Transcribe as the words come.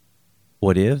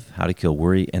What If? How to Kill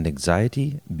Worry and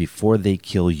Anxiety Before They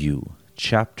Kill You.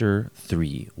 Chapter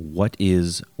 3. What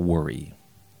is worry?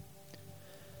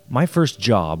 My first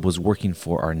job was working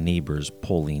for our neighbors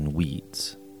pulling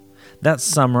weeds. That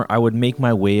summer, I would make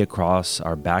my way across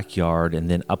our backyard and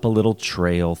then up a little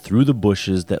trail through the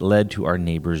bushes that led to our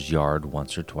neighbor's yard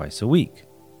once or twice a week.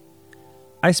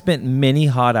 I spent many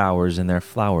hot hours in their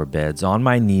flower beds on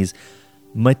my knees,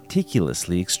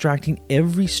 meticulously extracting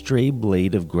every stray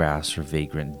blade of grass or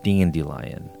vagrant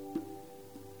dandelion.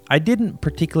 I didn't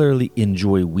particularly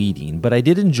enjoy weeding, but I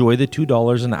did enjoy the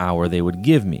 $2 an hour they would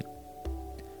give me.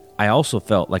 I also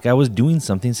felt like I was doing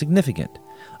something significant.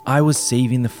 I was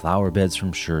saving the flower beds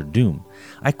from sure doom.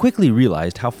 I quickly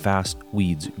realized how fast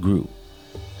weeds grew.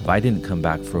 If I didn't come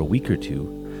back for a week or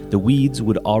two, the weeds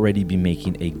would already be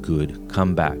making a good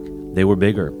comeback. They were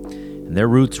bigger, and their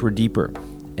roots were deeper,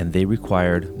 and they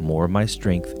required more of my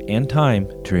strength and time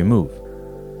to remove.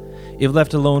 If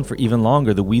left alone for even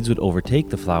longer, the weeds would overtake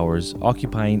the flowers,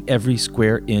 occupying every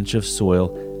square inch of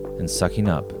soil and sucking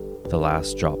up the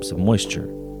last drops of moisture.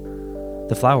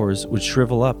 The flowers would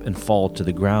shrivel up and fall to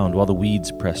the ground while the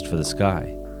weeds pressed for the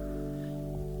sky.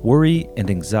 Worry and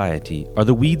anxiety are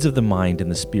the weeds of the mind and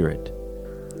the spirit.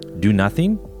 Do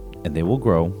nothing, and they will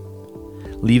grow.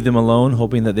 Leave them alone,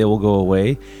 hoping that they will go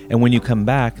away, and when you come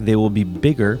back, they will be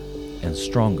bigger and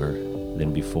stronger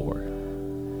than before.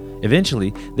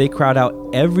 Eventually, they crowd out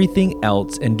everything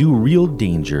else and do real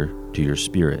danger to your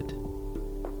spirit.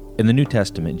 In the New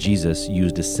Testament, Jesus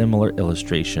used a similar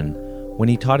illustration when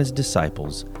he taught his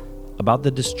disciples about the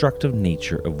destructive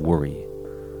nature of worry.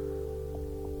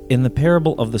 In the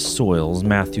parable of the soils,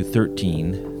 Matthew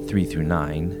 13,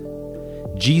 3-9,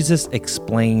 Jesus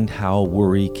explained how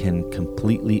worry can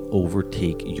completely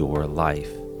overtake your life,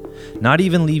 not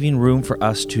even leaving room for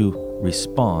us to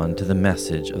respond to the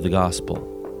message of the gospel.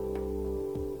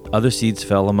 Other seeds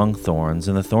fell among thorns,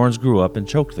 and the thorns grew up and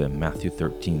choked them, Matthew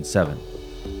 13:7.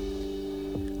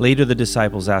 Later, the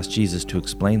disciples asked Jesus to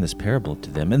explain this parable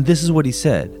to them, and this is what he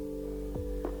said.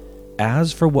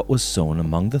 As for what was sown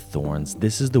among the thorns,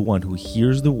 this is the one who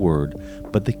hears the word,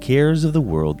 but the cares of the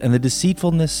world and the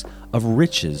deceitfulness of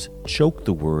riches choke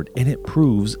the word, and it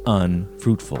proves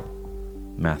unfruitful.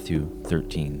 Matthew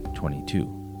 13:22.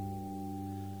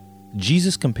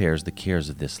 Jesus compares the cares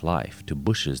of this life to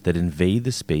bushes that invade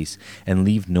the space and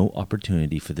leave no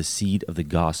opportunity for the seed of the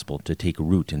gospel to take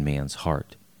root in man's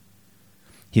heart.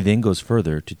 He then goes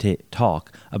further to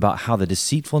talk about how the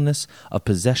deceitfulness of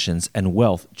possessions and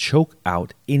wealth choke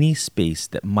out any space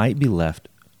that might be left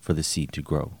for the seed to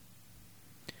grow.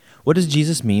 What does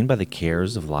Jesus mean by the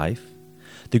cares of life?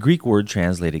 The Greek word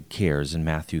translated cares in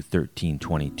Matthew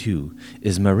 13:22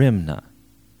 is merimna.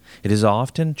 It is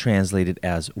often translated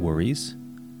as worries,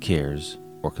 cares,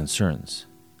 or concerns.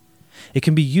 It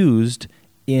can be used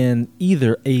in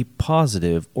either a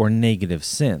positive or negative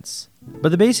sense. But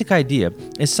the basic idea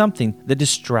is something that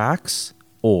distracts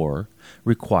or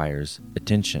requires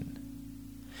attention.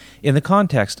 In the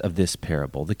context of this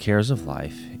parable, the cares of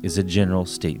life is a general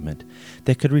statement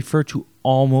that could refer to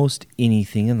almost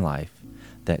anything in life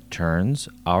that turns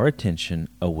our attention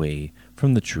away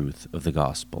from the truth of the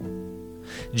gospel.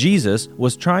 Jesus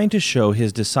was trying to show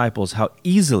his disciples how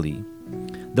easily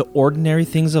the ordinary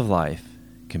things of life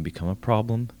can become a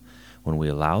problem when we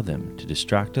allow them to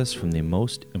distract us from the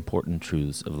most important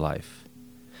truths of life.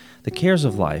 The cares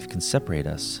of life can separate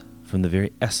us from the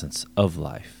very essence of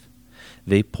life.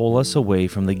 They pull us away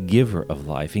from the giver of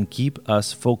life and keep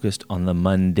us focused on the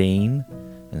mundane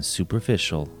and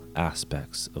superficial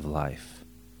aspects of life.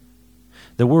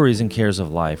 The worries and cares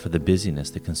of life are the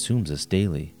busyness that consumes us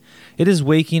daily. It is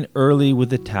waking early with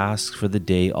the tasks for the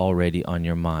day already on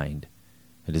your mind.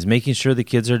 It is making sure the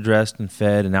kids are dressed and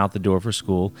fed and out the door for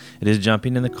school. It is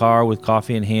jumping in the car with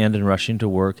coffee in hand and rushing to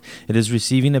work. It is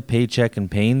receiving a paycheck and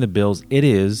paying the bills. It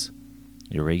is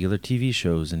your regular TV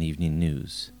shows and evening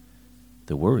news.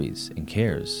 The worries and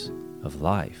cares of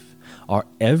life are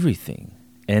everything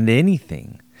and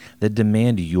anything that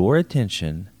demand your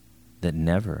attention, that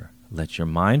never let your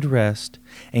mind rest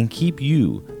and keep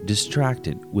you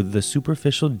distracted with the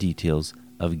superficial details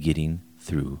of getting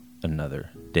through another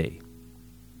day.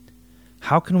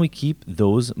 How can we keep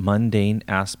those mundane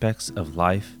aspects of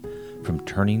life from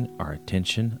turning our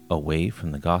attention away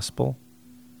from the gospel?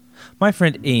 My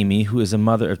friend Amy, who is a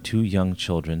mother of 2 young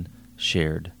children,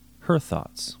 shared her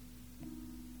thoughts.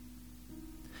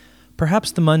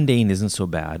 Perhaps the mundane isn't so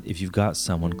bad if you've got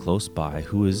someone close by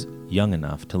who is young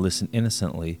enough to listen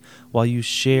innocently while you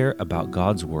share about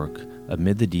God's work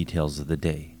amid the details of the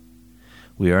day.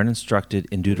 We are instructed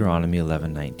in Deuteronomy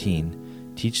 11:19,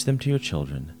 "Teach them to your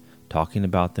children, talking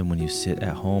about them when you sit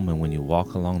at home and when you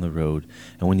walk along the road,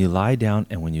 and when you lie down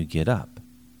and when you get up.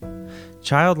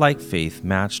 Childlike faith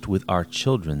matched with our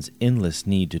children's endless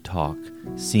need to talk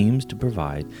seems to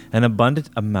provide an abundant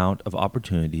amount of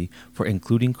opportunity for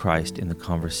including Christ in the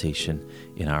conversation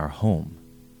in our home.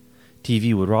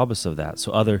 TV would rob us of that,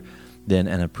 so other than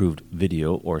an approved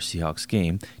video or Seahawks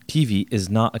game, TV is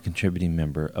not a contributing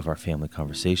member of our family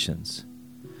conversations.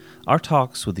 Our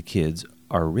talks with the kids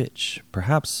are rich,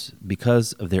 perhaps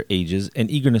because of their ages and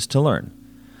eagerness to learn.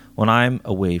 When I'm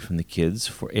away from the kids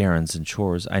for errands and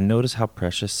chores, I notice how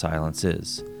precious silence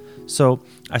is. So,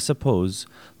 I suppose,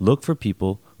 look for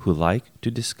people who like to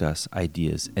discuss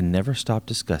ideas and never stop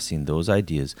discussing those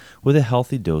ideas with a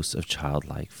healthy dose of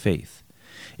childlike faith.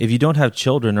 If you don't have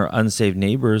children or unsaved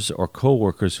neighbors or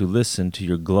co-workers who listen to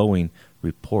your glowing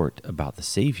report about the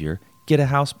Savior, get a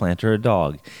houseplant or a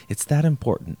dog. It's that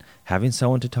important. Having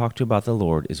someone to talk to about the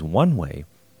Lord is one way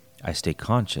I stay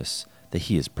conscious that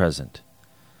He is present.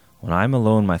 When I'm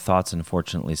alone, my thoughts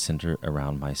unfortunately center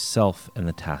around myself and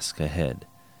the task ahead.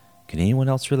 Can anyone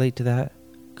else relate to that?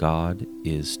 God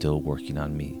is still working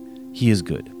on me. He is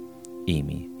good.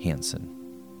 Amy Hansen.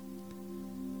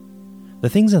 The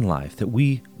things in life that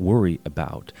we worry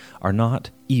about are not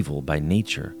evil by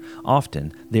nature.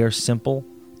 Often, they are simple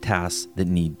tasks that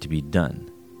need to be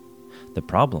done. The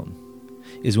problem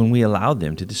is when we allow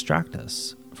them to distract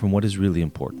us from what is really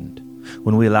important,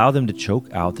 when we allow them to choke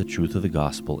out the truth of the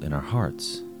gospel in our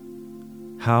hearts.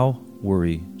 How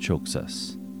worry chokes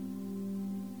us.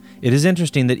 It is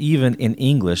interesting that even in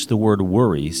English, the word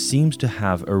worry seems to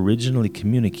have originally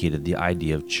communicated the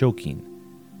idea of choking.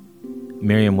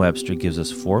 Merriam-Webster gives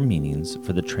us 4 meanings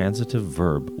for the transitive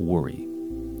verb worry.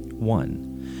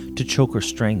 1. To choke or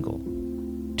strangle.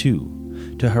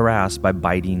 2. To harass by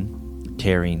biting,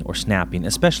 tearing, or snapping,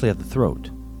 especially at the throat.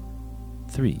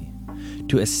 3.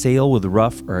 To assail with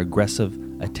rough or aggressive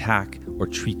attack or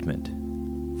treatment.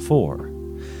 4.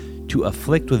 To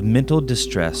afflict with mental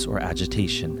distress or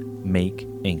agitation, make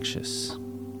anxious.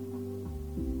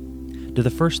 Do the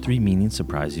first 3 meanings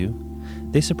surprise you?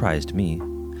 They surprised me.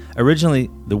 Originally,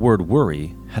 the word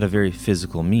worry had a very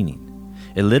physical meaning.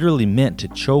 It literally meant to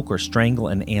choke or strangle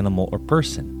an animal or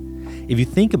person. If you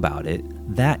think about it,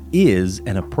 that is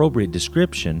an appropriate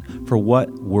description for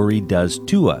what worry does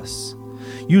to us.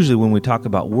 Usually when we talk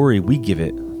about worry, we give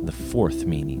it the 4th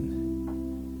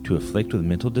meaning: to afflict with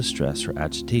mental distress or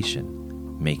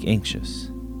agitation, make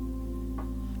anxious.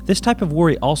 This type of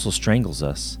worry also strangles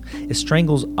us. It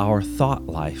strangles our thought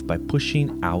life by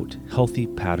pushing out healthy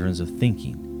patterns of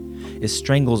thinking. It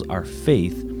strangles our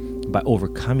faith by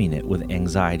overcoming it with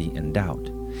anxiety and doubt.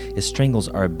 It strangles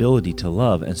our ability to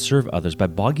love and serve others by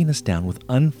bogging us down with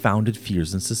unfounded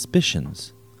fears and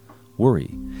suspicions.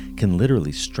 Worry can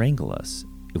literally strangle us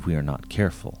if we are not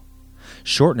careful.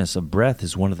 Shortness of breath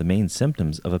is one of the main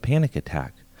symptoms of a panic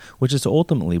attack, which is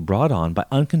ultimately brought on by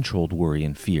uncontrolled worry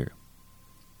and fear.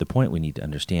 The point we need to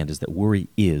understand is that worry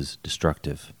is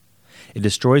destructive. It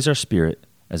destroys our spirit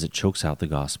as it chokes out the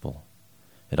gospel.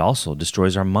 It also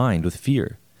destroys our mind with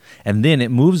fear, and then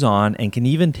it moves on and can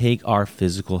even take our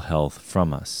physical health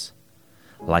from us.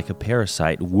 Like a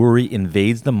parasite, worry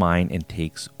invades the mind and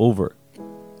takes over.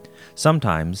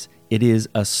 Sometimes it is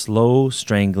a slow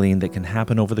strangling that can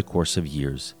happen over the course of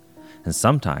years, and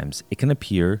sometimes it can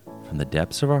appear from the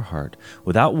depths of our heart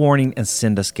without warning and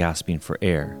send us gasping for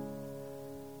air.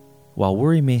 While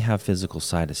worry may have physical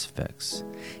side effects,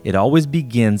 it always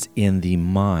begins in the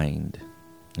mind.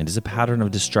 It is a pattern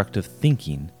of destructive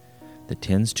thinking that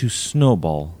tends to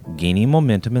snowball, gaining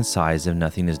momentum and size if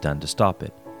nothing is done to stop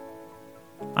it.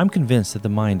 I'm convinced that the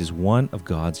mind is one of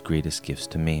God's greatest gifts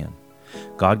to man.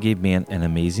 God gave man an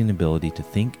amazing ability to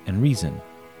think and reason,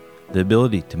 the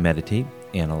ability to meditate,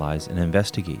 analyze, and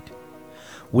investigate.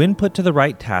 When put to the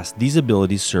right task, these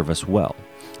abilities serve us well.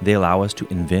 They allow us to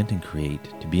invent and create,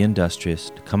 to be industrious,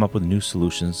 to come up with new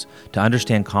solutions, to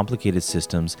understand complicated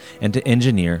systems, and to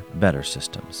engineer better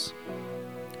systems.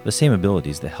 The same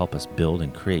abilities that help us build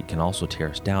and create can also tear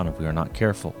us down if we are not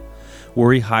careful.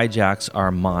 Worry hijacks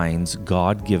our mind's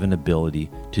God-given ability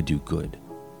to do good.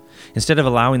 Instead of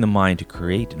allowing the mind to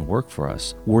create and work for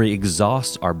us, worry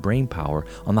exhausts our brain power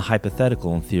on the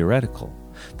hypothetical and theoretical.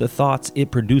 The thoughts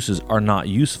it produces are not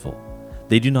useful.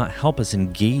 They do not help us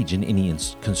engage in any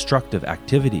constructive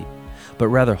activity, but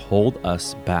rather hold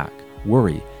us back.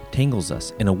 Worry tangles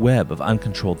us in a web of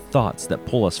uncontrolled thoughts that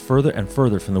pull us further and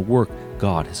further from the work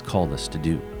God has called us to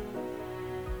do.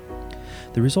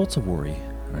 The results of worry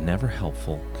are never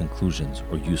helpful conclusions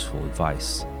or useful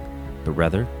advice, but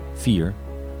rather fear,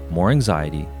 more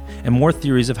anxiety, and more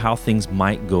theories of how things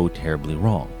might go terribly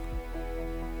wrong.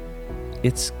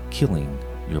 It's killing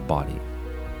your body.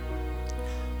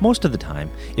 Most of the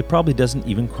time, it probably doesn't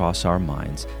even cross our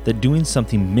minds that doing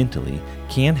something mentally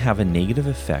can have a negative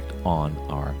effect on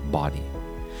our body.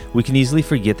 We can easily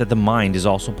forget that the mind is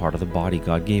also part of the body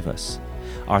God gave us.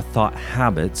 Our thought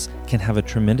habits can have a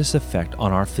tremendous effect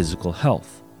on our physical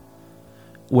health.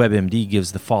 WebMD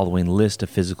gives the following list of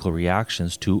physical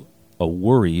reactions to a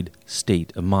worried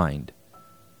state of mind: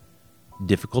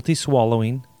 difficulty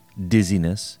swallowing,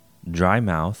 dizziness, dry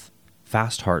mouth,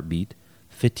 fast heartbeat,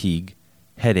 fatigue,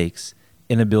 headaches,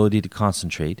 inability to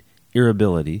concentrate,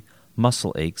 irritability,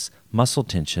 muscle aches, muscle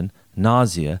tension,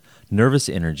 nausea, nervous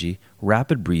energy,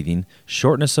 rapid breathing,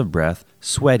 shortness of breath,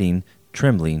 sweating,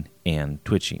 trembling, and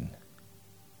twitching.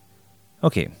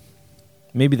 Okay,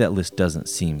 maybe that list doesn't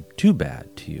seem too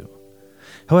bad to you.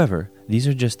 However, these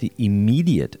are just the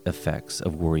immediate effects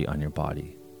of worry on your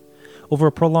body. Over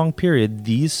a prolonged period,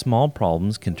 these small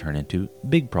problems can turn into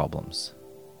big problems.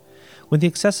 When the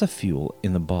excessive fuel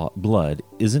in the blood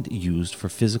isn't used for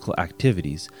physical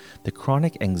activities, the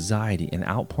chronic anxiety and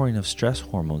outpouring of stress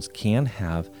hormones can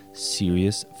have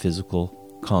serious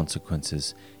physical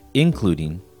consequences,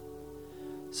 including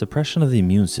suppression of the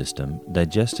immune system,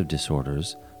 digestive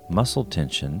disorders, muscle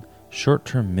tension,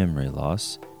 short-term memory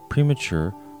loss,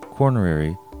 premature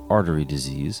coronary artery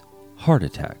disease, heart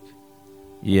attack.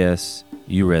 Yes,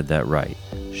 you read that right.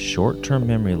 Short-term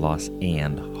memory loss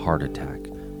and heart attack.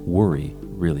 Worry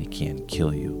really can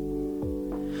kill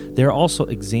you. There are also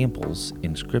examples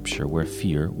in Scripture where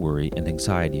fear, worry, and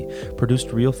anxiety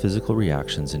produced real physical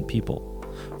reactions in people.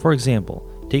 For example,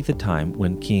 take the time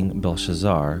when King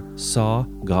Belshazzar saw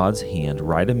God's hand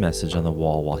write a message on the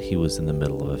wall while he was in the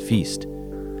middle of a feast.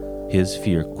 His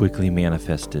fear quickly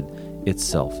manifested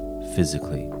itself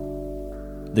physically.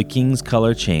 The king's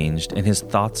color changed, and his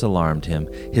thoughts alarmed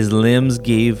him. His limbs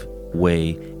gave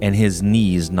way, and his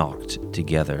knees knocked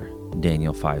together.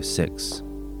 Daniel 5:6.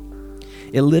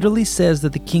 It literally says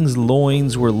that the king's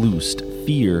loins were loosed.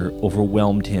 Fear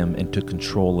overwhelmed him and took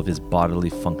control of his bodily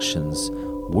functions.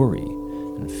 Worry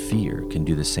and fear can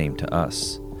do the same to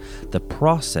us. The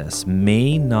process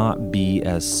may not be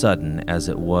as sudden as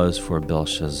it was for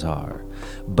Belshazzar,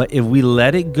 but if we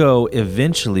let it go,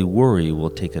 eventually worry will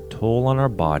take a toll on our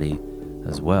body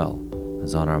as well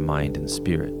as on our mind and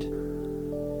spirit.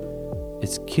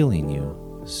 It's killing you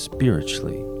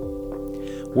spiritually.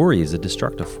 Worry is a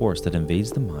destructive force that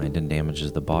invades the mind and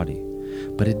damages the body.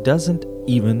 But it doesn't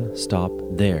even stop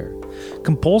there.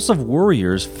 Compulsive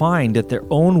worriers find that their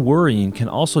own worrying can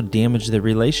also damage their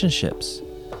relationships.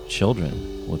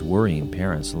 Children with worrying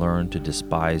parents learn to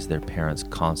despise their parents'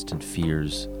 constant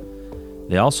fears.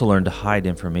 They also learn to hide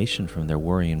information from their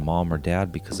worrying mom or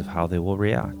dad because of how they will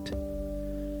react.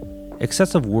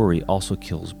 Excessive worry also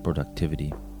kills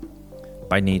productivity.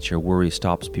 By nature, worry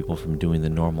stops people from doing the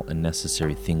normal and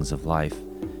necessary things of life.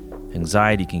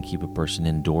 Anxiety can keep a person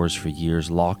indoors for years,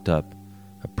 locked up,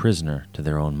 a prisoner to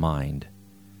their own mind.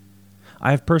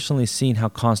 I have personally seen how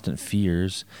constant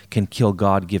fears can kill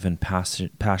God-given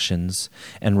passions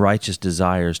and righteous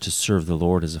desires to serve the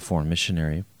Lord as a foreign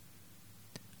missionary.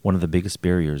 One of the biggest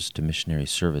barriers to missionary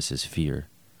service is fear.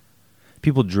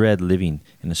 People dread living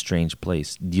in a strange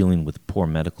place, dealing with poor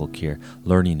medical care,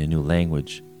 learning a new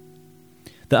language.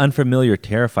 The unfamiliar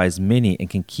terrifies many and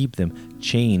can keep them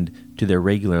chained to their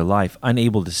regular life,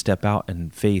 unable to step out in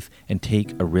faith and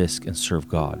take a risk and serve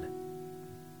God.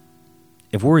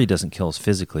 If worry doesn't kill us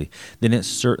physically, then it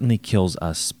certainly kills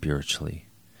us spiritually.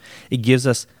 It gives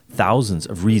us thousands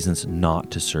of reasons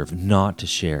not to serve, not to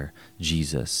share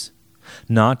Jesus,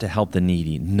 not to help the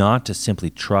needy, not to simply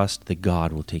trust that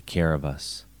God will take care of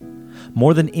us.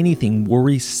 More than anything,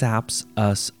 worry saps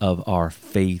us of our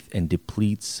faith and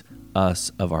depletes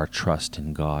us of our trust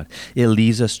in God. It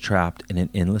leaves us trapped in an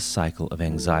endless cycle of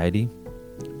anxiety,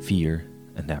 fear,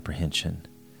 and apprehension.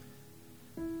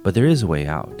 But there is a way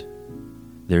out.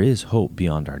 There is hope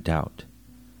beyond our doubt.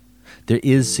 There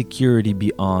is security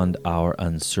beyond our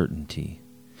uncertainty.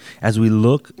 As we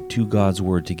look to God's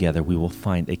Word together, we will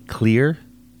find a clear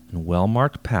and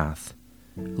well-marked path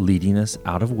leading us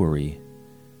out of worry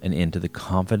and into the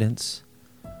confidence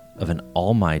of an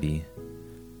almighty,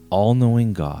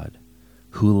 all-knowing God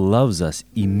who loves us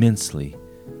immensely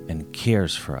and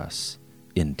cares for us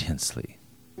intensely.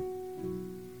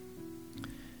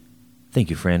 Thank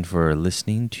you, friend, for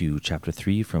listening to Chapter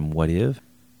 3 from What If.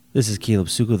 This is Caleb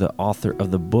Suko, the author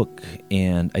of the book,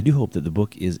 and I do hope that the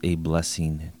book is a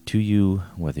blessing to you,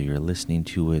 whether you're listening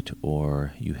to it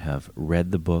or you have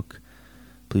read the book.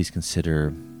 Please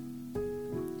consider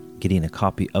getting a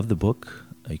copy of the book.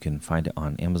 You can find it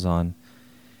on Amazon.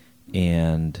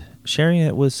 And sharing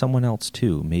it with someone else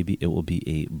too. Maybe it will be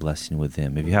a blessing with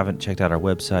them. If you haven't checked out our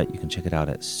website, you can check it out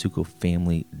at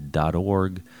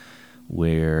sukofamily.org,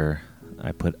 where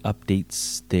I put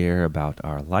updates there about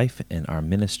our life and our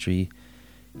ministry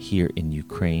here in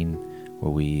Ukraine,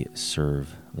 where we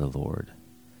serve the Lord.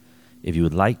 If you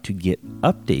would like to get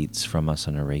updates from us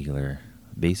on a regular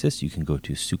basis, you can go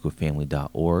to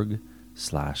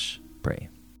sukofamily.org/pray.